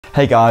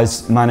Hey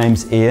guys, my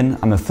name's Ian.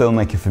 I'm a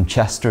filmmaker from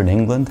Chester in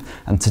England,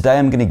 and today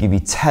I'm going to give you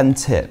 10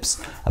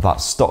 tips about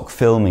stock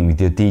filming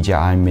with your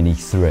DJI Mini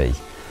 3.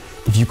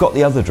 If you've got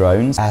the other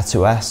drones, Air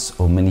 2S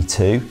or Mini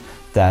 2,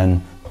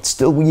 then it's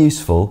still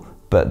useful,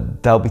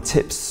 but there'll be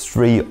tips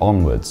 3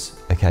 onwards,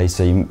 okay,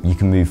 so you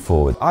can move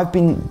forward. I've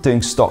been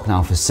doing stock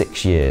now for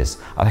 6 years,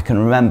 and I can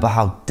remember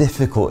how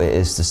difficult it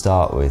is to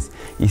start with.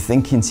 You're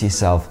thinking to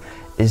yourself,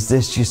 is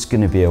this just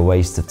going to be a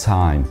waste of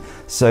time?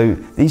 So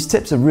these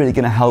tips are really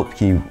going to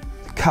help you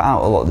cut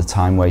out a lot of the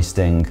time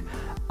wasting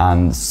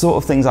and sort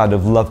of things I'd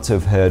have loved to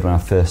have heard when I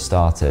first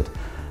started.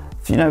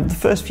 You know, the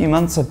first few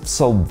months I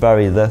sold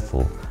very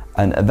little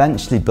and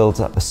eventually built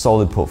up a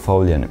solid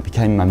portfolio, and it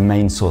became my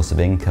main source of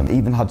income. I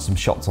even had some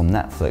shots on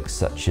Netflix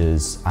such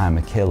as I Am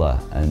a Killer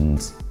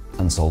and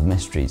Unsolved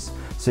Mysteries.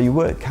 So your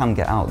work can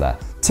get out there.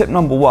 Tip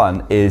number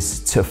 1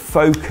 is to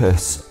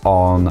focus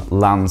on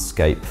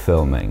landscape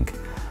filming.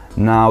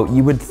 Now,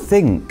 you would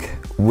think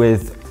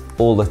with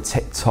all the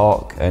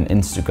TikTok and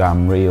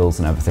Instagram reels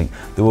and everything,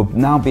 there will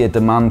now be a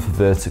demand for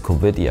vertical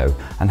video,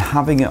 and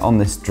having it on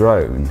this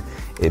drone,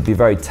 it'd be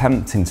very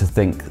tempting to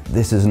think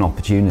this is an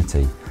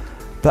opportunity.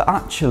 But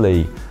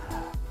actually,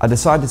 I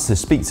decided to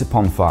speak to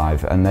Pond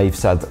 5, and they've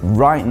said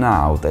right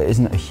now there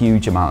isn't a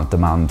huge amount of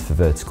demand for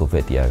vertical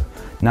video.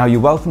 Now, you're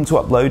welcome to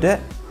upload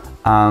it,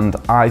 and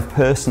I've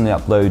personally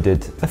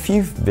uploaded a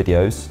few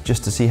videos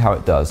just to see how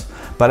it does,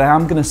 but I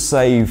am going to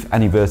save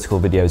any vertical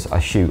videos I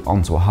shoot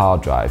onto a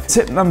hard drive.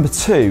 Tip number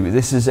 2,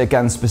 this is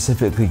again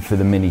specifically for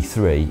the Mini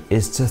 3,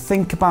 is to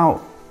think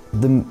about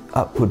the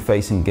upward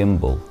facing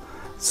gimbal.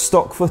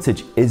 Stock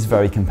footage is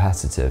very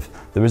competitive.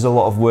 There is a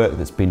lot of work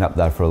that's been up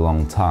there for a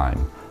long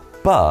time,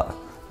 but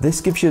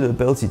this gives you the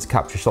ability to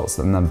capture shots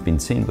that have never been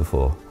seen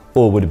before,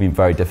 or would have been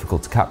very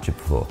difficult to capture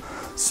before.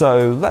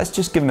 So let's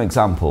just give an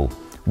example.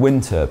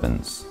 Wind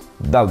turbines.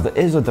 Now, there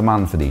is a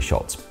demand for these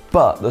shots,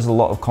 but there's a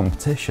lot of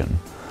competition.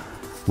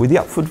 With the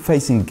upward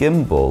facing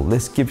gimbal,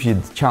 this gives you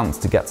the chance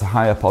to get to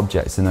high up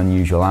objects in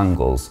unusual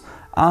angles,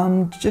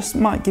 and just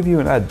might give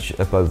you an edge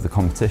above the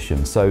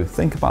competition. So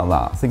think about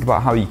that, think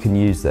about how you can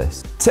use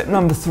this. Tip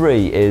number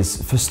 3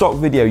 is, for stock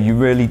video, you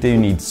really do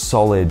need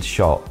solid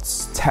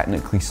shots,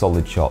 technically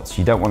solid shots.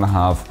 You don't want to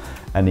have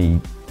any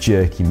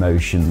jerky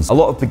motions. A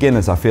lot of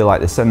beginners, I feel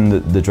like, they send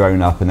the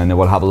drone up and then they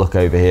want to have a look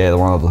over here, they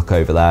want to have a look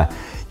over there.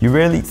 You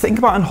really think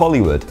about in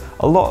Hollywood,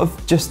 a lot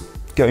of just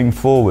going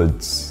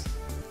forwards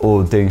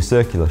or doing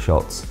circular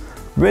shots,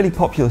 really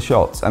popular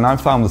shots, and I've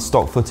found with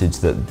stock footage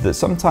that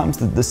sometimes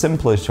the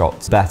simpler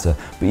shots are better,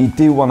 but you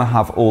do want to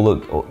have all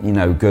the, you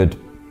know, good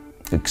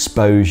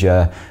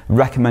exposure.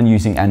 Recommend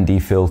using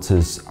ND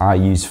filters. I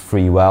use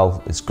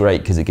Freewell. It's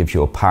great because it gives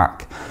you a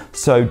pack.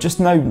 So just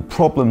no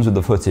problems with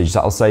the footage.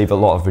 That'll save a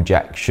lot of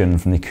rejection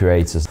from the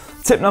creators.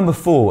 Tip number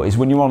 4 is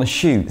when you want to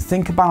shoot,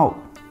 think about,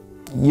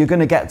 you're going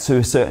to get to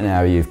a certain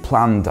area, you've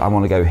planned, I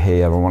want to go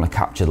here, I want to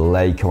capture the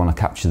lake, I want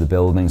to capture the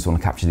buildings, I want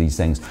to capture these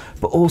things,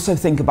 but also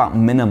think about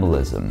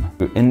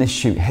minimalism. In this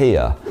shoot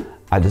here,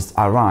 I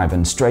arrive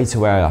and straight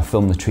away I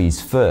film the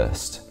trees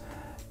first,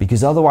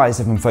 because otherwise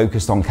if I'm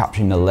focused on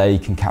capturing the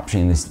lake and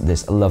capturing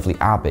this lovely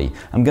abbey,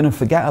 I'm going to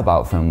forget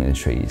about filming the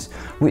trees,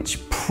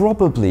 which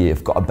probably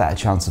have got a better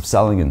chance of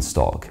selling in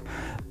stock.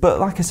 But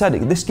like I said,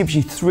 this gives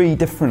you 3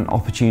 different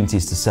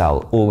opportunities to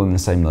sell, all in the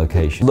same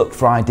location. Look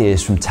for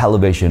ideas from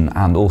television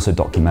and also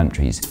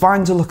documentaries. It's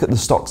fine to look at the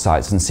stock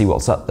sites and see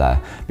what's up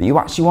there, but you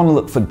actually want to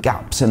look for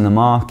gaps in the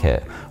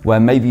market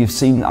where maybe you've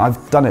seen,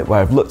 I've done it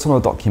where I've looked on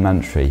a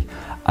documentary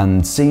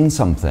and seen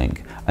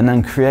something and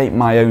then create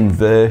my own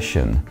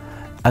version.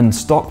 And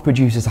stock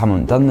producers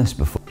haven't done this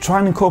before. Try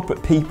and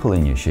incorporate people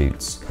in your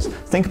shoots.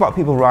 Think about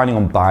people riding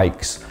on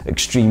bikes,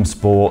 extreme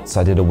sports.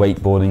 I did a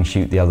wakeboarding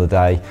shoot the other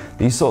day.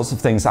 These sorts of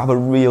things that have a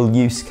real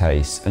use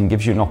case and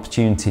gives you an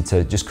opportunity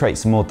to just create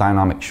some more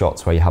dynamic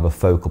shots where you have a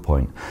focal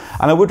point.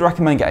 And I would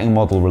recommend getting a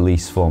model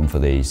release form for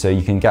these. So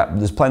you can get,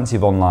 there's plenty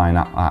of online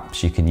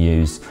apps you can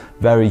use.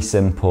 Very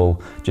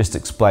simple, just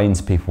explain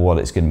to people what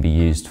it's going to be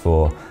used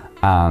for.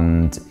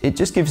 And it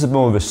just gives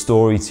more of a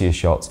story to your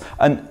shots.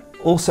 And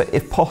also,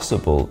 if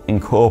possible,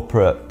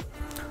 incorporate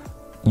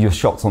your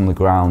shots on the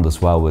ground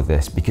as well with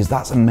this, because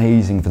that's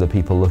amazing for the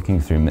people looking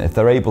through. If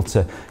they're able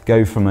to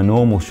go from a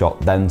normal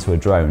shot then to a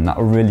drone, that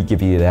will really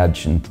give you the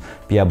edge and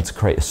be able to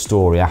create a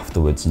story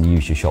afterwards and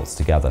use your shots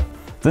together.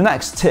 The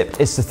next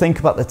tip is to think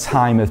about the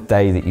time of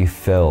day that you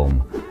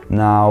film.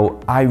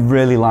 Now, I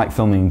really like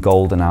filming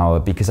golden hour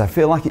because I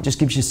feel like it just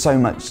gives you so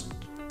much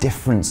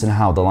difference in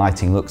how the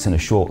lighting looks in a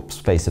short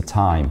space of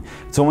time.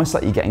 It's almost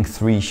like you're getting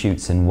 3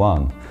 shoots in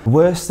one. The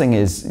worst thing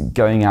is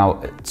going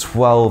out at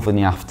 12 in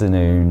the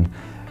afternoon,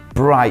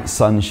 bright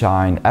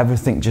sunshine,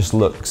 everything just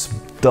looks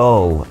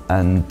dull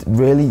and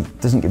really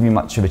doesn't give you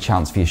much of a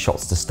chance for your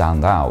shots to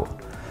stand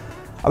out.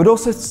 I would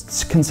also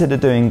consider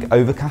doing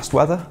overcast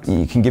weather.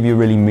 You can give you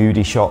really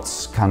moody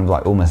shots, kind of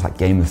like almost like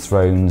Game of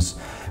Thrones,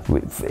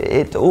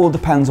 It all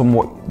depends on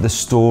what the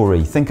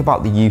story. Think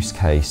about the use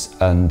case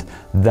and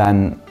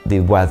then the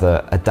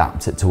weather,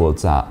 adapt it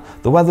towards that.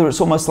 The weather,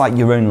 it's almost like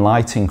your own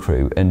lighting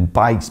crew, and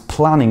by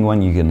planning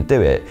when you're going to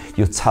do it,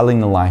 you're telling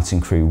the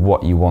lighting crew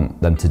what you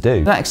want them to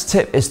do. The next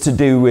tip is to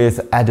do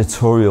with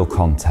editorial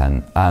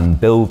content and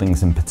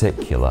buildings in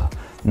particular.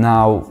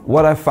 Now,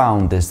 what I've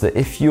found is that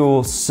if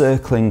you're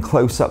circling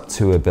close up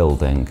to a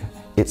building,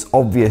 it's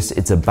obvious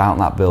it's about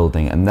that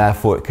building, and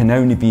therefore it can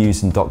only be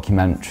used in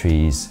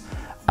documentaries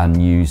and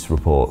news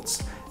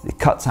reports. It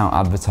cuts out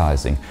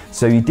advertising.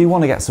 So you do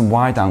want to get some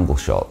wide angle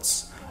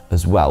shots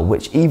as well,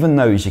 which even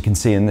though, as you can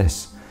see in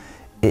this,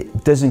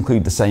 it does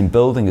include the same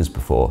building as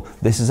before,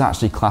 this is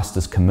actually classed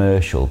as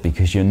commercial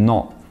because you're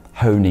not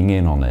honing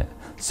in on it.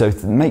 So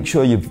make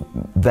sure you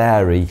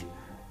vary.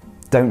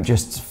 Don't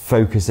just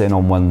focus in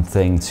on one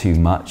thing too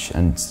much,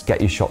 and get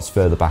your shots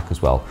further back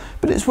as well.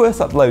 But it's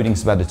worth uploading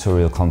some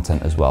editorial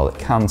content as well. It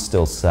can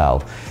still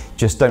sell.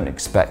 Just don't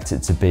expect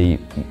it to be,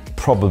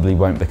 probably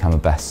won't become a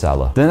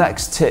bestseller. The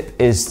next tip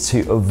is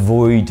to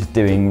avoid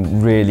doing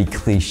really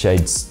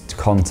cliched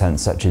content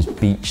such as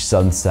beach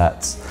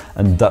sunsets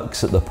and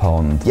ducks at the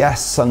pond.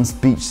 Yes,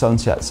 beach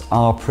sunsets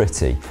are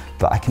pretty,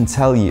 but I can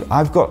tell you,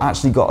 I've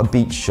actually got a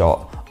beach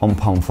shot on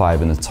Pond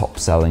 5 in a top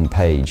selling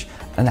page,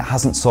 and it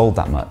hasn't sold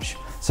that much.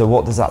 So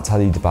what does that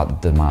tell you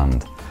about the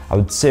demand? I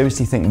would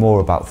seriously think more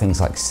about things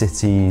like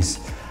cities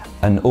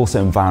and also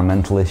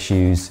environmental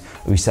issues.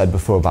 We said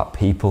before about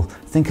people.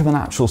 Think of an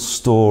actual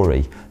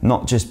story,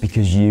 not just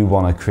because you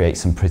want to create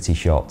some pretty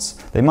shots.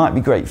 They might be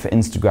great for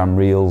Instagram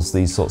reels,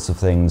 these sorts of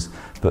things,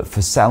 but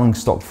for selling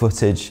stock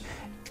footage,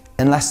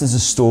 unless there's a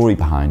story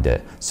behind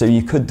it. So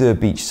you could do a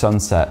beach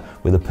sunset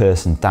with a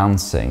person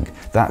dancing.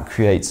 That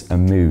creates a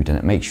mood and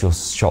it makes your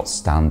shots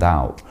stand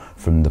out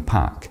from the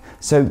pack.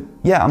 So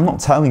yeah, I'm not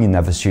telling you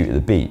never shoot at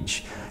the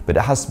beach, but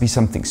it has to be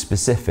something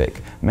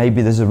specific.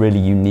 Maybe there's a really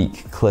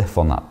unique cliff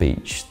on that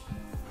beach.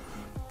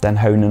 Then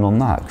hone in on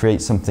that,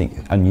 create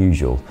something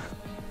unusual.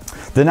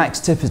 The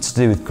next tip is to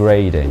do with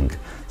grading.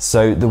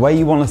 So the way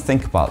you want to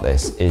think about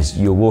this is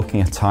you're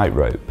walking a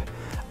tightrope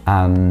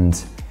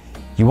and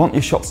you want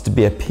your shots to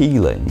be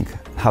appealing,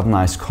 have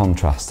nice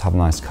contrast, have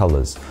nice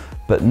colours,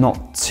 but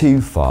not too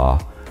far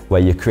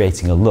where you're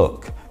creating a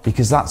look,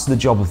 because that's the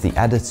job of the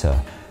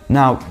editor.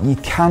 Now, you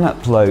can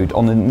upload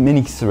on the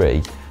Mini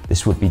 3,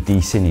 this would be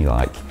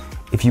D-Cine-like.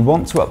 If you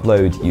want to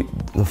upload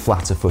the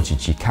flatter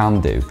footage, you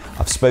can do.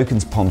 I've spoken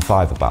to Pond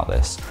 5 about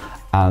this,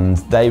 and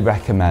they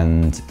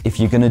recommend, if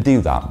you're going to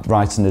do that,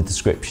 write in the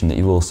description that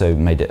you've also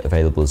made it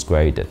available as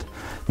graded.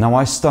 Now,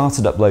 I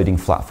started uploading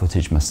flat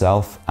footage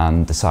myself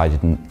and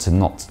decided to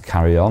not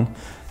carry on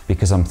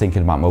because I'm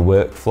thinking about my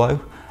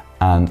workflow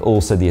and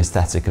also the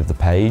aesthetic of the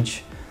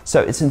page.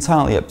 So it's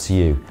entirely up to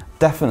you.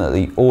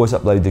 Definitely always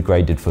upload the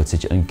graded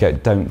footage and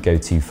don't go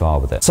too far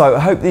with it. So I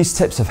hope these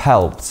tips have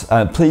helped.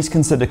 Please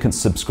consider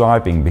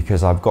subscribing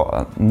because I've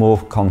got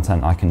more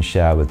content I can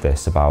share with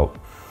this about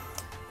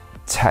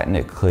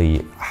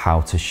technically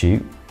how to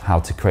shoot, how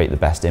to create the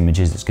best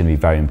images. It's going to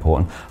be very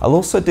important. I'll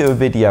also do a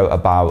video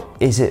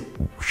about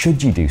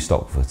should you do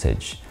stock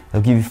footage? I'll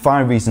give you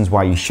 5 reasons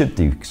why you should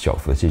do stock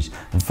footage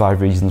and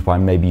 5 reasons why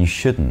maybe you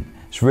shouldn't.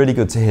 It's really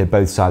good to hear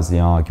both sides of the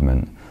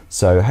argument.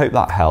 So I hope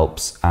that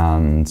helps,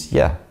 and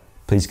yeah,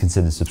 please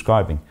consider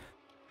subscribing.